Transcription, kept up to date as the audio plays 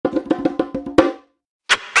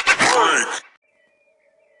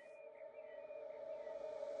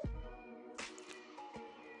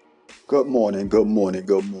Good morning, good morning,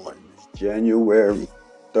 good morning. It's January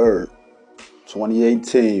 3rd,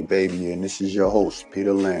 2018, baby, and this is your host,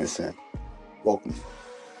 Peter Lanson. Welcome to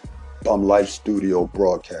Bum Life Studio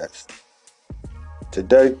broadcast.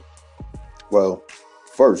 Today,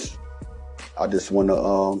 first, I just want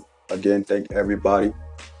to again thank everybody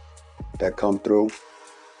that come through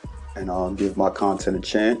and give my content a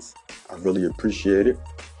chance. I really appreciate it.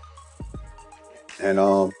 And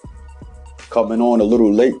coming on a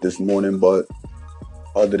little late this morning, but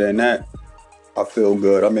other than that, I feel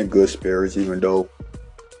good. I'm in good spirits, even though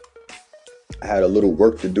I had a little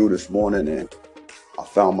work to do this morning and I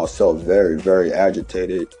found myself very, very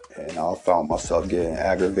agitated, and I found myself getting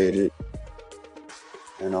aggravated.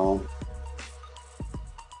 And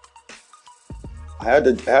I had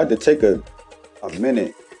to take a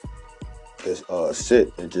minute to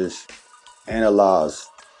sit and just analyze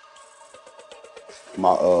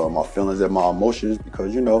my feelings and my emotions,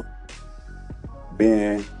 because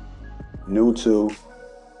being new to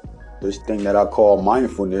this thing that I call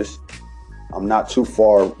mindfulness, I'm not too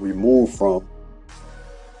far removed from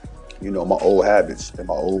my old habits and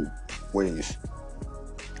my old ways.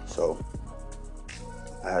 So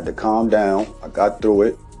I had to calm down. I got through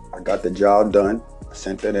it. I got the job done. I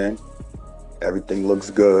sent it in. Everything looks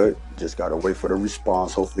good. Just gotta wait for the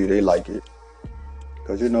response. Hopefully they like it,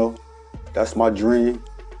 because that's my dream.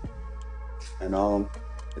 And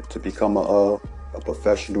to become a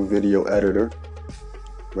professional video editor,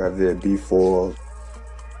 whether it be for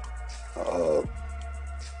a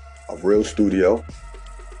real studio,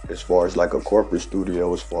 as far as like a corporate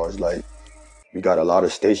studio, as far as like we got a lot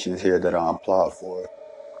of stations here that I applied for.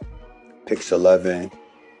 Pix 11.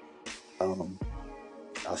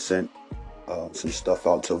 I sent some stuff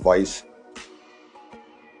out to Vice.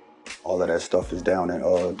 All of that stuff is down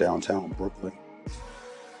in downtown Brooklyn.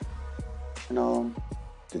 And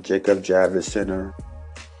the Jacob Javits Center,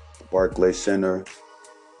 the Barclay Center.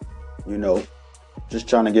 Just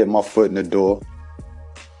trying to get my foot in the door.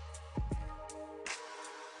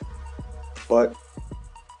 But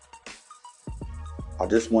I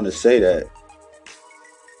just want to say that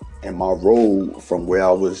in my role from where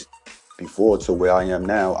I was before to where I am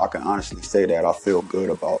now, I can honestly say that I feel good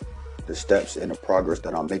about the steps and the progress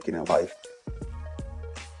that I'm making in life.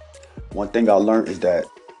 One thing I learned is that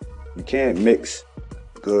you can't mix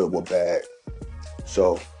good with bad.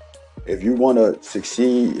 So if you want to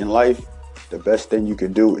succeed in life, the best thing you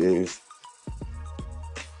can do is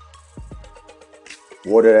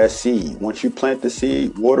water that seed. Once you plant the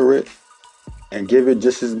seed, water it and give it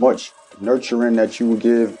just as much nurturing that you would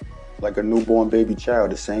give like a newborn baby child.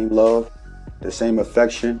 The same love, the same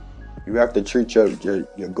affection. You have to treat your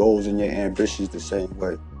goals and your ambitions the same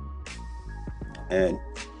way, and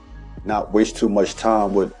not waste too much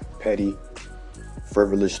time with petty,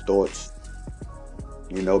 frivolous thoughts.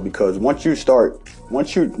 Because once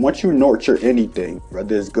you nurture anything,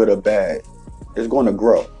 whether it's good or bad, it's going to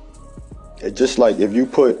grow. It's just like if you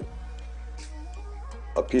put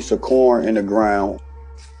a piece of corn in the ground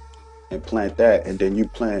and plant that, and then you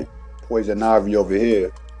plant poison ivy over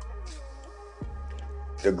here,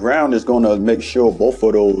 the ground is going to make sure both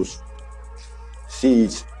of those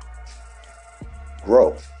seeds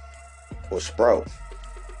grow or sprout.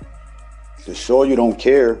 The soil, you don't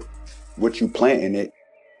care what you plant in it,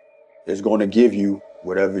 it's going to give you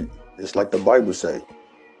whatever. It's like the Bible say,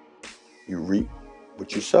 you reap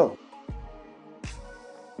what you sow.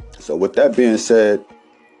 So with that being said,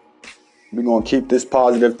 we're going to keep this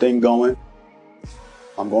positive thing going.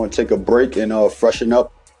 I'm going to take a break and freshen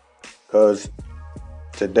up, because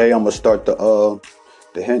today I'm going to start the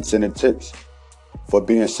hints and the tips for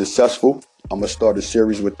being successful. I'm going to start a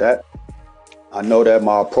series with that. I know that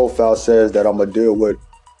my profile says that I'm going to deal with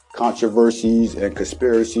controversies and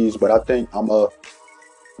conspiracies, but I think I'm going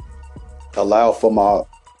to allow for my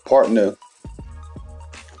partner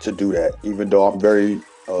to do that, even though I'm very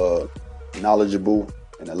knowledgeable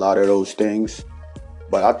in a lot of those things.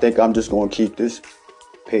 But I think I'm just going to keep this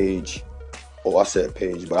page, I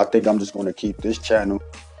think I'm just going to keep this channel,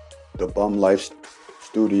 the Bum Life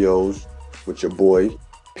Studios, with your boy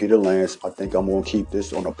Peter Lance. I think I'm going to keep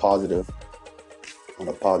this on a positive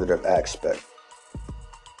aspect.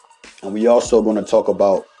 And we also going to talk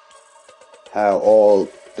about how all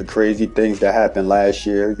the crazy things that happened last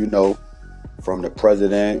year, from the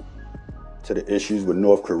president to the issues with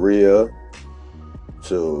North Korea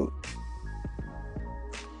to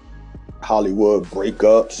Hollywood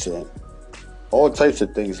breakups and all types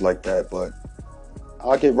of things like that. But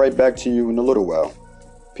I'll get right back to you in a little while.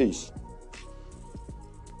 Peace.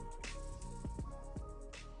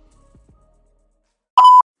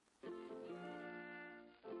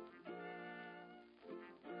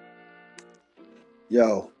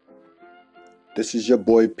 Yo, this is your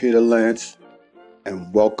boy Peter Lance,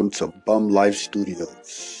 and welcome to Bum Life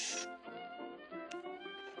Studios.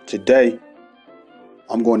 Today,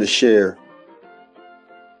 I'm going to share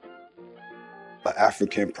an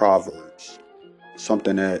African proverbs,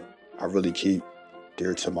 something that I really keep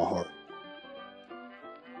dear to my heart.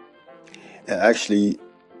 It actually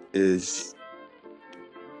is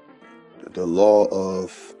the law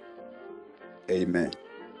of Amen.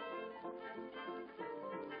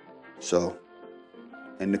 So,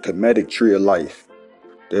 in the Kemetic tree of life,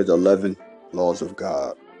 there's 11 laws of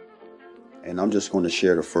God, and I'm just going to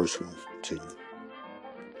share the first one to you.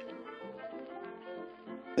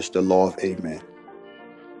 It's the law of Amen,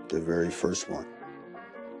 the very first one,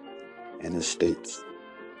 and it states,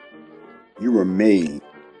 "You were made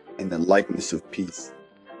in the likeness of peace,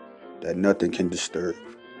 that nothing can disturb.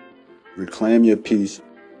 Reclaim your peace,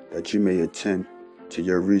 that you may attend to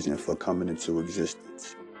your reason for coming into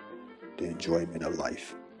existence, the enjoyment of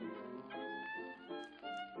life."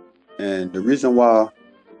 And the reason why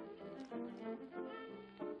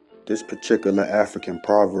this particular African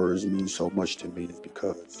proverb means so much to me is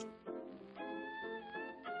because,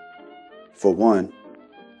 for one,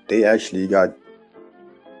 they actually got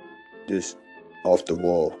this off the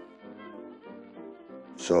wall.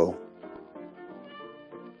 So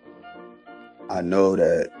I know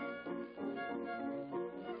that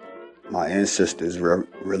my ancestors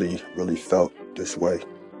really felt this way.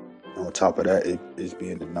 And on top of that, it is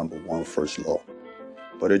being the number one first law.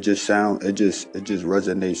 But it just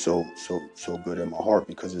resonates so good in my heart,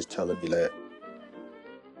 because it's telling me that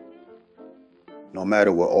no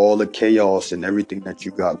matter what all the chaos and everything that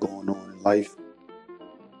you got going on in life,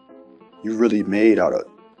 you really made out of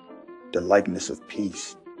the likeness of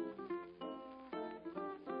peace.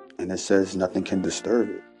 And it says nothing can disturb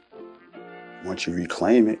it. Once you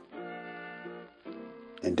reclaim it,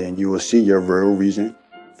 and then you will see your real reason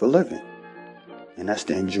for living. And that's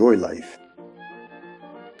to enjoy life.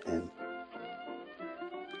 And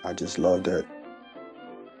I just love that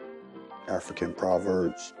African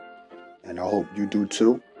proverbs. And I hope you do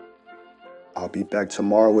too. I'll be back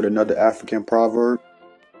tomorrow with another African proverb.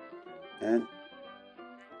 And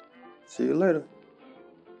see you later.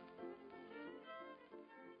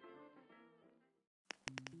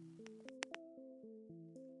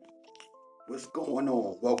 What's going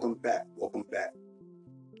on? Welcome back.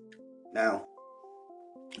 Now,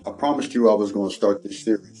 I promised you I was going to start this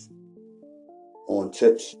series on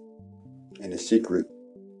tips and the secret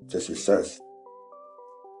to success.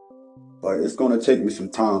 But it's going to take me some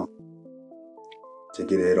time to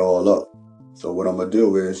get it all up. So what I'm going to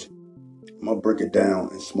do is I'm going to break it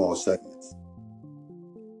down in small segments.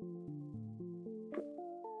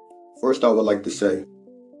 First, I would like to say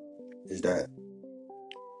is that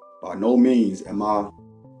by no means am I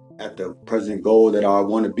at the present goal that I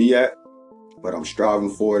want to be at, but I'm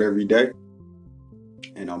striving for it every day.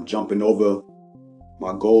 And I'm jumping over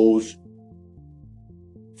my goals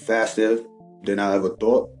faster than I ever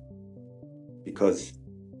thought, because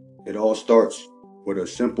it all starts with a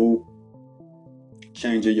simple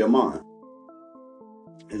change of your mind.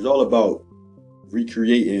 It's all about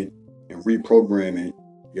recreating and reprogramming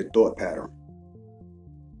your thought pattern.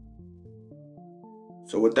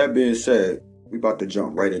 So with that being said, we're about to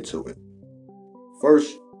jump right into it.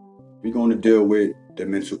 First, we're going to deal with the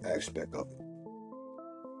mental aspect of it.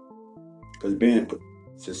 Because being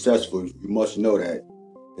successful, you must know that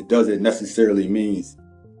it doesn't necessarily mean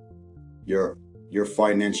you're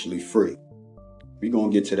financially free. We're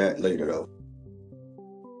going to get to that later though.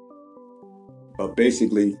 But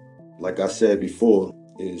basically, like I said before,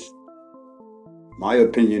 is my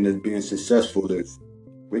opinion is being successful is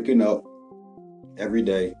waking up every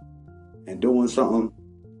day and doing something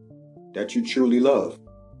that you truly love,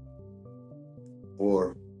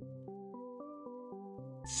 or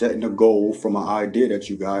setting a goal from an idea that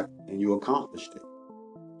you got and you accomplished it.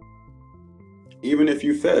 Even if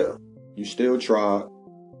you fail, you still try.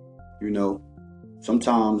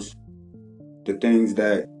 Sometimes the things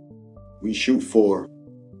that we shoot for,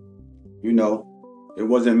 it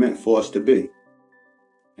wasn't meant for us to be.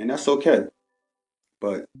 And that's okay.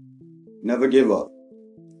 But never give up.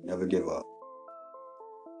 Never give up.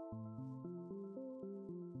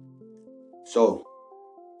 So,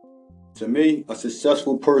 to me, a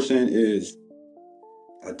successful person is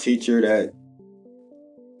a teacher that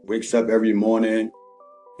wakes up every morning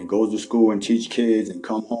and goes to school and teach kids and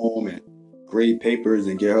come home and grade papers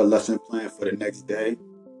and get her lesson plan for the next day,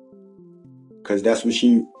 because that's what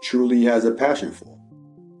she truly has a passion for.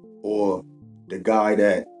 Or the guy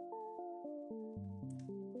that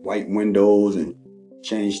wipe windows and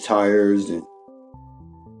change tires and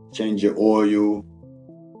change your oil,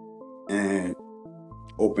 and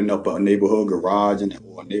open up a neighborhood garage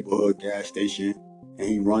or a neighborhood gas station. And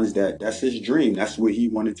he runs that. That's his dream. That's what he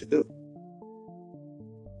wanted to do.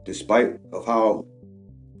 Despite of how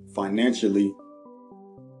financially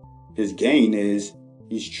his gain is,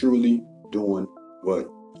 he's truly doing what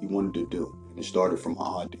he wanted to do. And it started from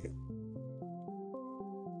an idea.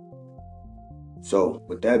 So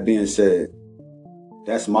with that being said,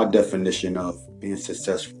 that's my definition of being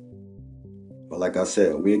successful. But like I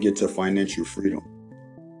said, we'll get to financial freedom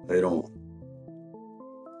later on.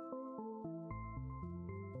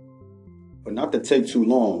 But not to take too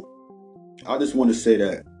long, I just want to say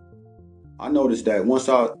that I noticed that once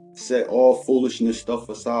I set all foolishness stuff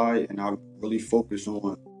aside and I really focus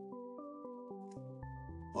on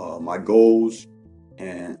my goals,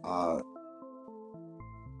 and I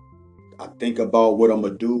think about what I'm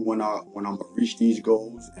gonna do when I'm gonna reach these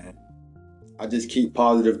goals, and I just keep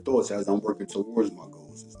positive thoughts as I'm working towards my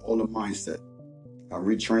goals. It's all a mindset. I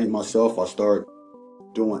retrain myself. I start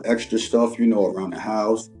doing extra stuff, around the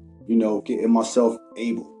house, getting myself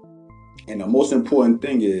able. And the most important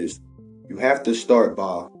thing is you have to start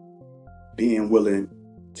by being willing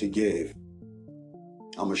to give.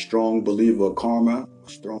 I'm a strong believer of karma, a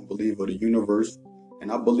strong believer of the universe,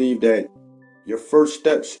 and I believe that your first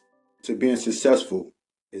steps to being successful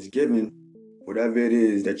is giving whatever it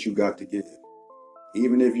is that you got to give,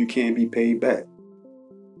 even if you can't be paid back.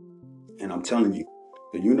 And I'm telling you,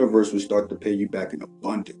 the universe will start to pay you back in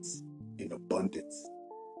abundance. In abundance.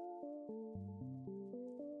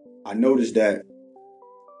 I noticed that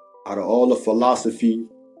out of all the philosophy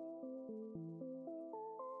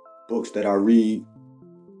books that I read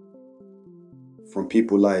from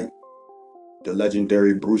people like the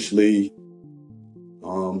legendary Bruce Lee,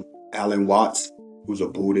 Alan Watts, who's a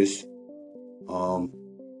Buddhist, I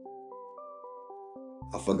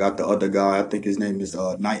forgot the other guy. I think his name is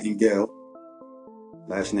Nightingale.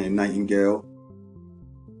 Last name Nightingale.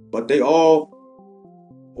 But they all,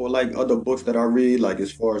 or like other books that I read, like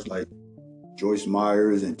as far as like Joyce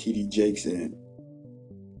Myers and T.D. Jakes, and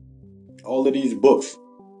all of these books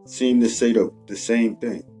seem to say the same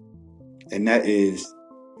thing. And that is,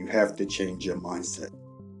 you have to change your mindset.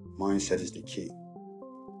 Mindset is the key.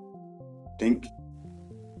 Think.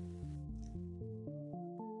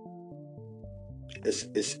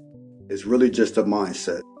 It's really just a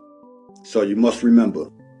mindset. So you must remember,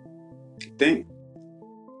 think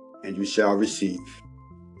and you shall receive.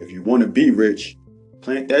 If you want to be rich,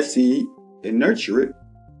 plant that seed and nurture it,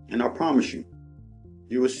 and I promise you,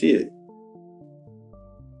 you will see it.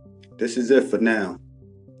 This is it for now.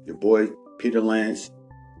 Your boy, Peter Lance.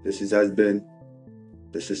 This has been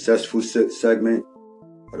the successful segment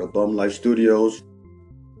of the Bum Life Studios.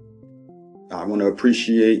 I want to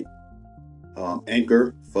appreciate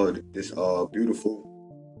Anchor for this beautiful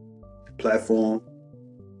platform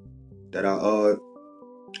that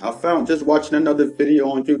I found just watching another video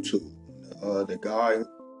on YouTube. The guy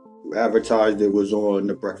who advertised it was on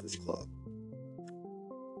The Breakfast Club.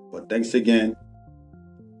 But thanks again.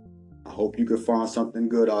 I hope you can find something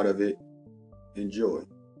good out of it. Enjoy.